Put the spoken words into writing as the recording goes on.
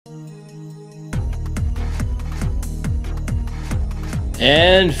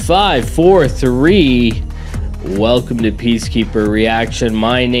And 5, 4, 3. Welcome to Peacekeeper Reaction.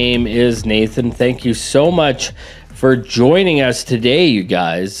 My name is Nathan. Thank you so much for joining us today, you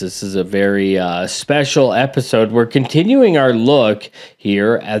guys. This is a very special episode. We're continuing our look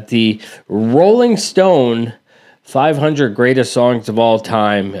here at the Rolling Stone 500 greatest songs of all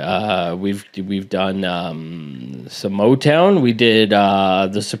time. We've done some Motown. We did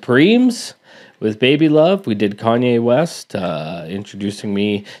the Supremes with Baby Love. We did Kanye West, introducing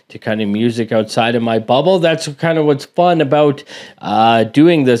me to kind of music outside of my bubble. That's kind of what's fun about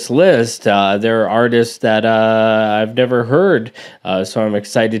doing this list. There are artists that I've never heard, so I'm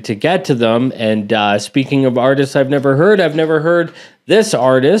excited to get to them. And speaking of artists I've never heard this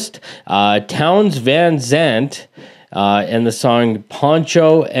artist, Townes Van Zandt, and the song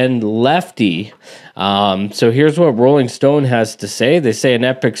Pancho and Lefty. So here's what Rolling Stone has to say. They say an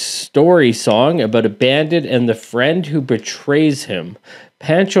epic story song about a bandit and the friend who betrays him.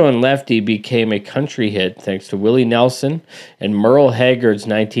 Pancho and Lefty became a country hit thanks to Willie Nelson and Merle Haggard's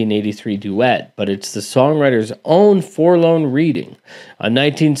 1983 duet, but it's the songwriter's own forlorn reading on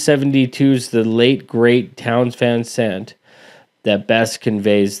 1972's The Late Great Townes Van Zandt that best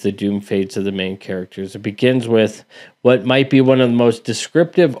conveys the doomed fates of the main characters. It begins with what might be one of the most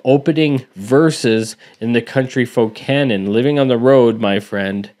descriptive opening verses in the country folk canon. Living on the road, my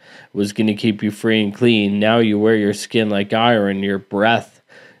friend, was going to keep you free and clean. Now you wear your skin like iron, your breath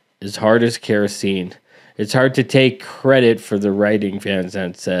is hard as kerosene. It's hard to take credit for the writing, Van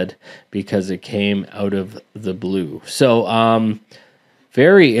Zandt said, because it came out of the blue. So,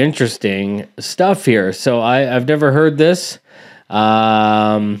 very interesting stuff here. So I've never heard this.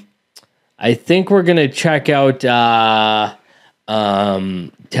 I think we're going to check out Townes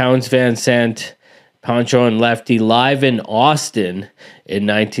Van Zandt, Pancho and Lefty live in Austin in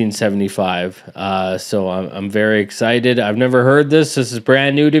 1975. So I'm very excited. I've never heard this. This is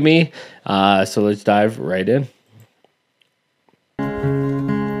brand new to me. So let's dive right in.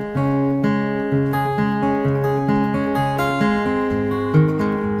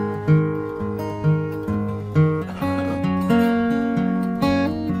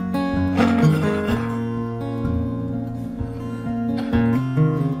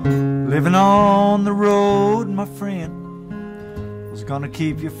 Living on the road, my friend, was gonna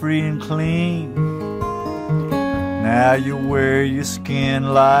keep you free and clean. Now you wear your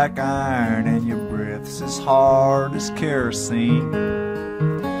skin like iron and your breath's as hard as kerosene.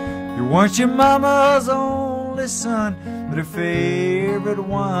 You weren't your mama's only son, but her favorite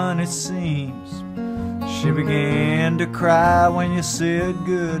one, it seems. She began to cry when you said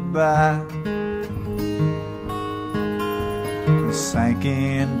goodbye. Sank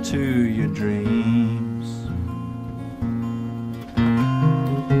into your dreams.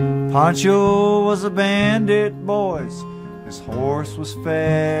 Pancho was a bandit, boys. His horse was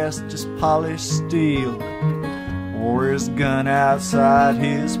fast as polished steel. Wore his gun outside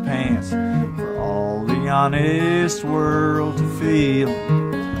his pants for all the honest world to feel.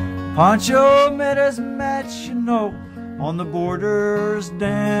 Pancho met his match, you know, on the borders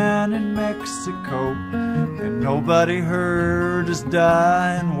down in Mexico, and nobody heard his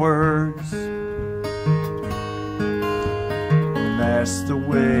dying words. And that's the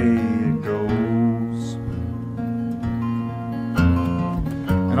way it goes.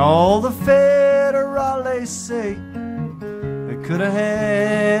 And all the federales say they could have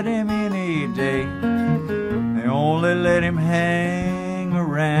had him any day. They only let him hang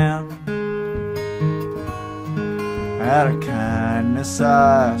around out of kindness,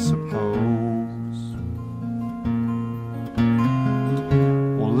 I suppose.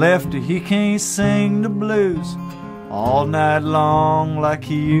 Well, Lefty, he can't sing the blues all night long like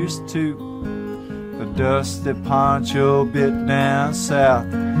he used to. The dust that Pancho bit down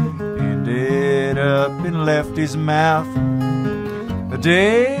south ended up in Lefty's mouth. The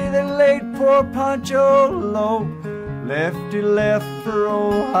day they laid poor Pancho low, Lefty left for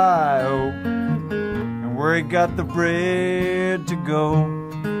Ohio, where he got the bread to go.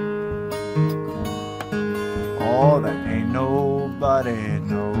 Oh, that ain't nobody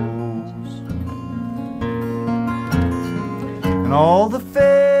knows. And all the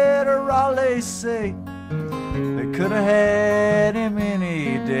federales say they could have had him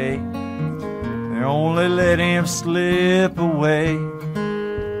any day. They only let him slip away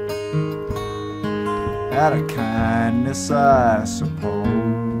out of kindness, I suppose.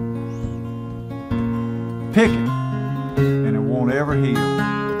 Pick it, and it won't ever heal.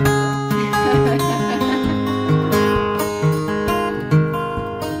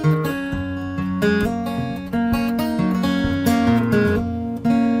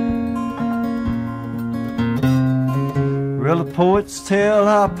 Well, the poets tell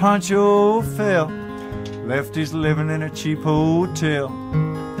how Pancho fell. Lefty's living in a cheap hotel.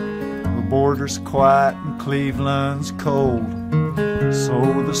 The border's quiet and Cleveland's cold.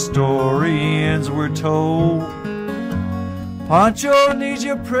 So the story ends, we're told. Pancho needs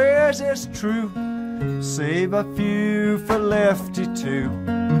your prayers, it's true. Save a few for Lefty too.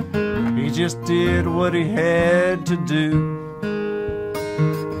 He just did what he had to do.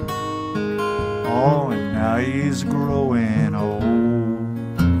 Oh, and now he's growing old.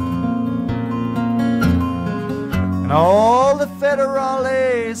 And all the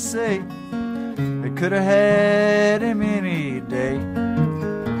federales say they could have had him any day.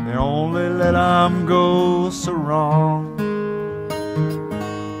 They only let him go so wrong.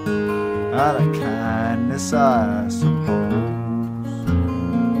 Out of kindness, I suppose.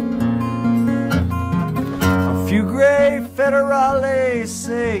 A few great federales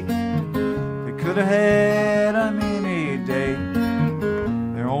say they could have had him any day.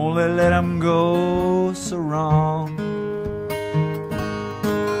 They only let him go so wrong.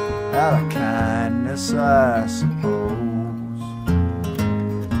 Out of kindness, I suppose.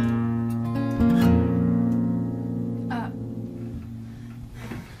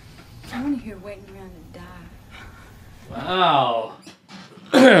 I'm here waiting around to die. Wow.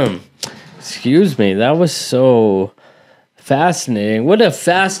 Excuse me. That was so fascinating. What a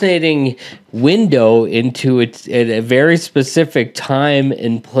fascinating window into a very specific time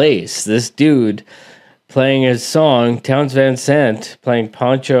and place. This dude playing his song, Townes Van Zandt, playing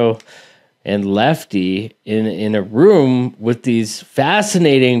Pancho and Lefty in a room with these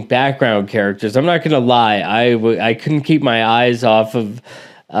fascinating background characters. I'm not going to lie. I couldn't keep my eyes off of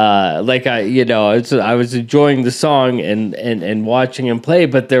I was enjoying the song and watching him play,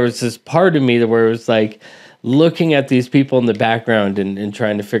 but there was this part of me where it was like looking at these people in the background and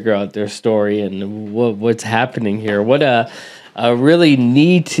trying to figure out their story and what's happening here. What a really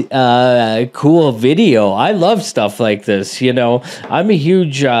neat, cool video. I love stuff like this. You know, I'm a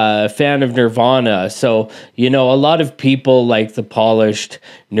huge fan of Nirvana. So, you know, a lot of people like the polished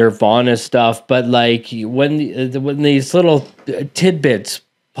Nirvana stuff, but like when these little tidbits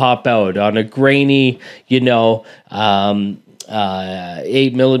pop out on a grainy,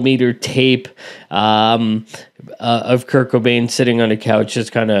 8mm tape of Kurt Cobain sitting on a couch,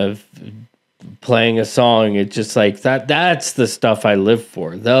 just kind of playing a song. It's just like that's the stuff I live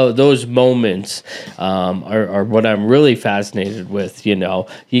for. Those moments are what I'm really fascinated with. You know,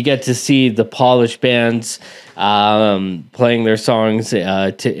 you get to see the polished bands playing their songs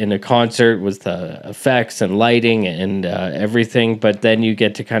in a concert with effects and lighting and everything, but then you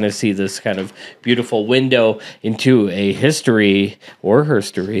get to kind of see this kind of beautiful window into a history or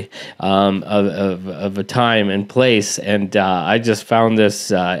herstory of a time and place, and I just found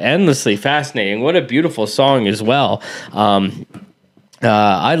this endlessly fascinating. What a beautiful song as well.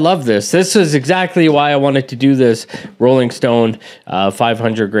 I love this. This is exactly why I wanted to do this Rolling Stone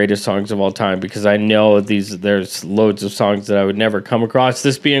 500 greatest songs of all time, because I know there's loads of songs that I would never come across.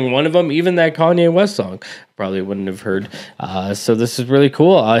 This being one of them, even that Kanye West song probably wouldn't have heard. So this is really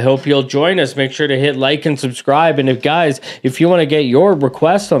cool. I hope you'll join us. Make sure to hit like and subscribe. And if you want to get your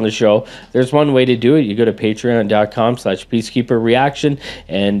request on the show, there's one way to do it. You go to patreon.com/PeaceKeeper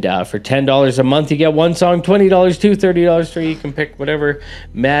and for $10 a month, you get one song, $20 2, $30 3. You can pick whatever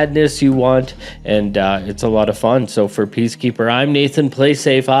madness you want, and it's a lot of fun. So for Peacekeeper, I'm Nathan. Play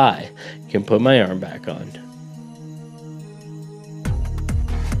safe. I can put my arm back on.